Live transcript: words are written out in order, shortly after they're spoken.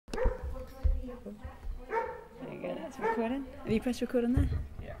There you go, that's recording. Have you pressed record on there?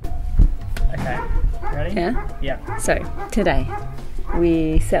 Yeah. Okay, ready? Yeah? Yeah. So, today,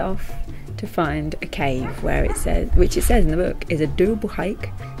 we set off to find a cave where it says, which it says in the book, is a doable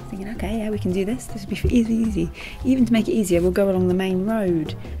hike. Thinking, okay, yeah, we can do this. This would be easy. Even to make it easier, we'll go along the main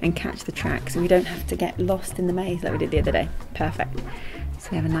road and catch the track so we don't have to get lost in the maze like we did the other day. Perfect. So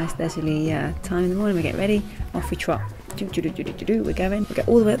we have a nice leisurely time in the morning. We get ready, off we trot. We're going. We get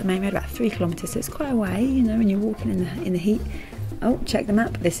all the way up the main road, about 3 kilometres. So it's quite a way, you know, when you're walking in the heat. Oh, check the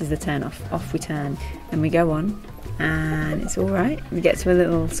map. This is the turn off. Off we turn, and we go on, and it's all right. We get to a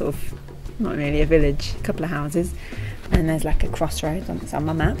little sort of, not really a village, a couple of houses. And there's like a crossroads it's on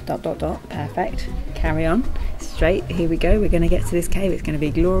my map, ... Perfect. Carry on, straight, here we go. We're going to get to this cave. It's going to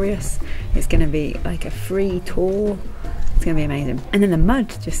be glorious. It's going to be like a free tour. It's going to be amazing. And then the mud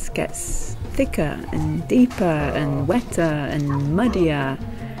just gets thicker and deeper and wetter and muddier.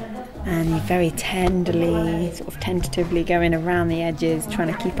 And you very tenderly, sort of tentatively going around the edges,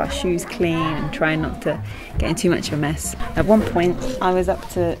 trying to keep our shoes clean and trying not to get in too much of a mess. At one point, I was up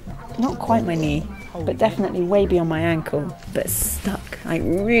to not quite my knee, but definitely way beyond my ankle, but stuck, like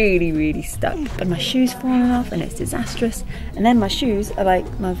really stuck. And my shoes falling off and it's disastrous. And then my shoes are like,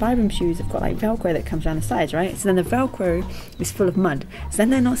 my Vibram shoes have got like Velcro that comes around the sides, right? So then the Velcro is full of mud. So then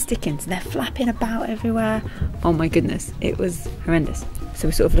they're not sticking, so they're flapping about everywhere. Oh my goodness, it was horrendous. So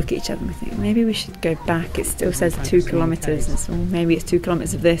we sort of look at each other and we think, maybe we should go back. It still says 2 kilometres, and so maybe it's 2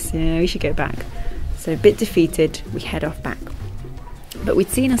 kilometres of this, yeah, we should go back. So a bit defeated, we head off back. But we'd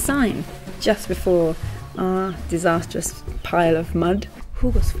seen a sign just before our disastrous pile of mud.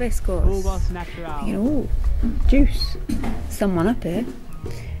 Jugos frescos. Jugos natural. Thinking, oh, juice. Someone up here.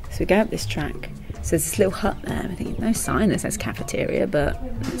 So we go up this track. So there's this little hut there. I'm thinking, no sign that says cafeteria, but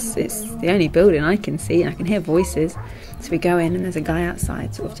it's the only building I can see, and I can hear voices. So we go in, and there's a guy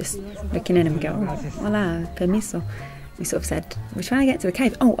outside, sort of just looking in, and we go, oh, hola, permiso. We sort of said, we're trying to get to the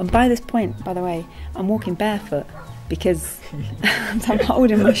cave. Oh, and by this point, by the way, I'm walking barefoot, because I'm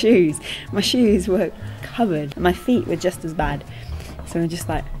holding my shoes. My shoes were covered. My feet were just as bad. So I'm just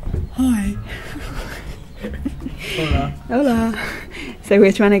like, hi. Hola. Hola. So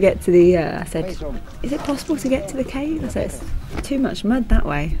we're trying to get to the, I said, is it possible to get to the cave? I said, it's too much mud that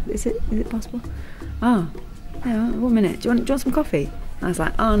way. Is it possible? Oh, yeah, 1 minute. Do you want some coffee? I was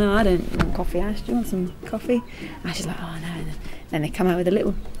like, oh no, I don't want coffee, Ash. Do you want some coffee? And she's like, oh no. And then they come out with a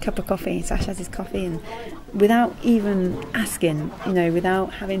little cup of coffee. So Ash has his coffee, and without even asking, you know,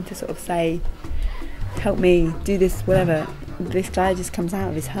 without having to sort of say, help me do this, whatever, this guy just comes out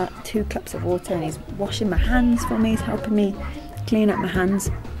of his hut, 2 cups of water, and he's washing my hands for me. He's helping me clean up my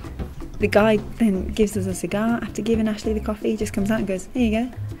hands. The guy then gives us a cigar after giving Ashley the coffee. He just comes out and goes, here you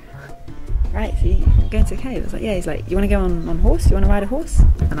go. Right, so you're going to the cave? I was like, yeah. He's like, you want to go on horse? You want to ride a horse?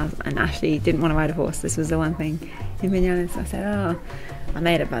 And Ashley didn't want to ride a horse. This was the one thing in Viñales. I said, oh, I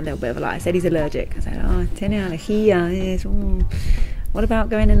made up a little bit of a lie. I said he's allergic. I said, oh, tiene alergia. Yes. What about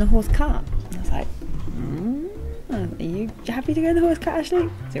going in the horse cart? And I was like, are you happy to go in the horse cart, Ashley?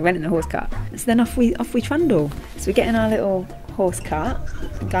 So we went in the horse cart. So then off we trundle. So we get in our little horse cart.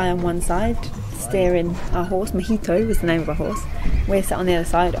 The guy on one side steering our horse. Mojito was the name of our horse. We're sat on the other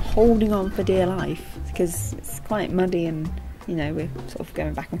side holding on for dear life because it's quite muddy, and you know, we're sort of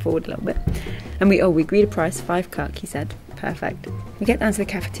going back and forward a little bit. And we agreed a price, 5 kuk, he said. Perfect. We get down to the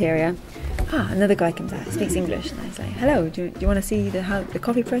cafeteria. Another guy comes out, speaks English, and he's like, hello, do you want to see the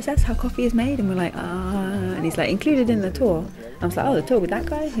coffee process, how coffee is made? And we're like, and he's like, included in the tour. I was like, oh, the tour with that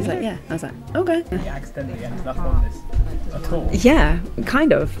guy? He's like, yeah. I was like, okay. You accidentally ended up on this at all? Yeah,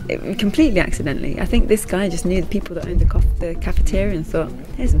 kind of. Completely accidentally. I think this guy just knew the people that owned the cafeteria and thought,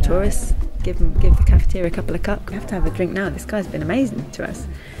 here's some tourists. Give the cafeteria a couple of cups. We have to have a drink now. This guy's been amazing to us.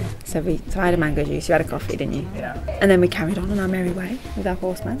 So I had a mango juice. You had a coffee, didn't you? Yeah. And then we carried on our merry way with our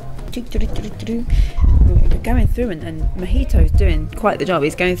horseman. We're going through, and Mojito's doing quite the job.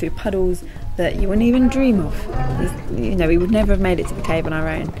 He's going through puddles that you wouldn't even dream of. You know, we would never have made it to the cave on our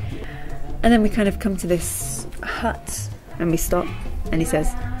own. And then we kind of come to this hut, and we stop, and he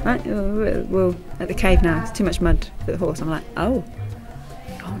says, right, we're at the cave now. It's too much mud for the horse. I'm like, oh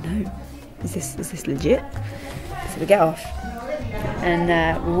no. Is this legit? So we get off, and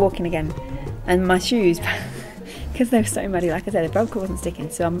we're walking again, and my shoes, because they were so muddy, like I said, the Velcro wasn't sticking,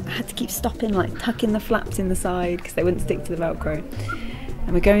 so I had to keep stopping, like tucking the flaps in the side because they wouldn't stick to the Velcro.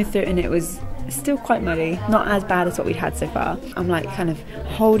 And we're going through, and it was still quite muddy, not as bad as what we'd had so far. I'm like kind of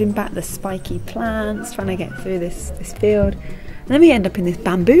holding back the spiky plants, trying to get through this field, and then we end up in this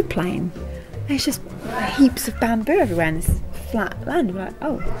bamboo plain. There's just heaps of bamboo everywhere in this flat land. We're like,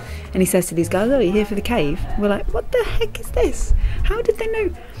 oh. And he says to these guys, oh, are you here for the cave? We're like, what the heck is this? How did they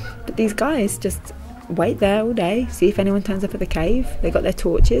know? But these guys just wait there all day, see if anyone turns up at the cave. They got their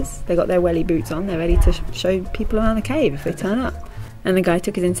torches, they got their welly boots on, they're ready to show people around the cave if they turn up. And the guy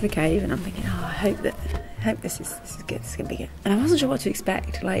took us into the cave, and I'm thinking, oh, I hope this is good, this is gonna be good. And I wasn't sure what to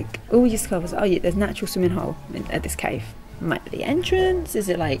expect. Like, all we discovered was, oh yeah, there's a natural swimming hole at this cave. Might be the entrance, is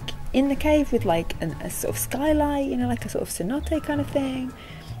it like in the cave with like a sort of skylight, you know, like a sort of cenote kind of thing?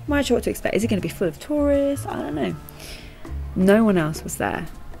 I'm not sure what to expect. Is it going to be full of tourists? I don't know. No one else was there.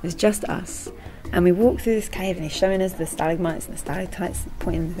 It was just us. And we walked through this cave, and he's showing us the stalagmites and the stalactites,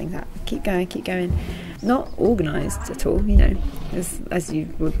 pointing the things out. Keep going, keep going. Not organised at all, you know, as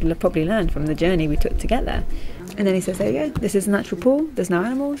you would probably learn from the journey we took to get there. And then he says, there you go, this is a natural pool, there's no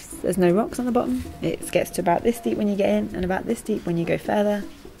animals, there's no rocks on the bottom. It gets to about this deep when you get in, and about this deep when you go further.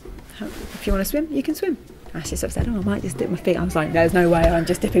 If you want to swim, you can swim. Ashley sort of said, oh, I might just dip my feet. I was like, there's no way, I'm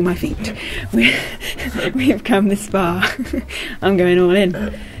just dipping my feet. We've come this far. I'm going all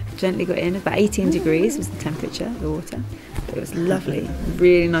in. Gently got in, about 18 degrees was the temperature, the water. But it was lovely,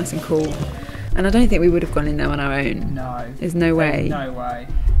 really nice and cool. And I don't think we would have gone in there on our own. No. There's no way. No way.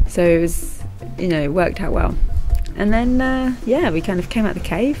 So it was, you know, it worked out well. And then, yeah, we kind of came out the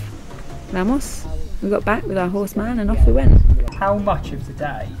cave, Ramos. We got back with our horseman and off we went. How much of the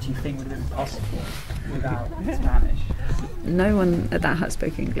day do you think would have been possible without Spanish? No one at that hut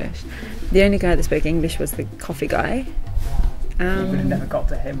spoke English. The only guy that spoke English was the coffee guy. You would have never got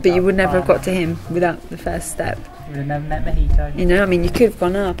to him. But you would never have got to him without the first step. You would have never met Mojito. You know, I mean, you could have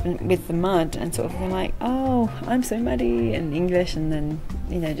gone up and, with the mud and sort of been like, oh, I'm so muddy, in English, and then,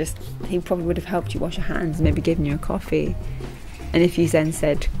 you know, just, he probably would have helped you wash your hands, maybe given you a coffee. And if you then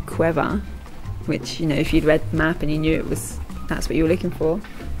said cueva, which, you know, if you'd read the map and you knew that's what you were looking for,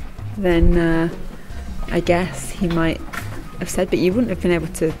 then I guess he might have said, but you wouldn't have been able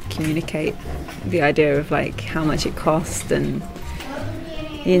to communicate the idea of like how much it cost, and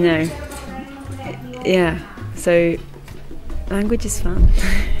you know, yeah. So language is fun.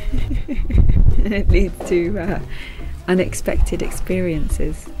 And it leads to unexpected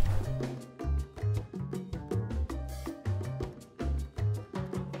experiences.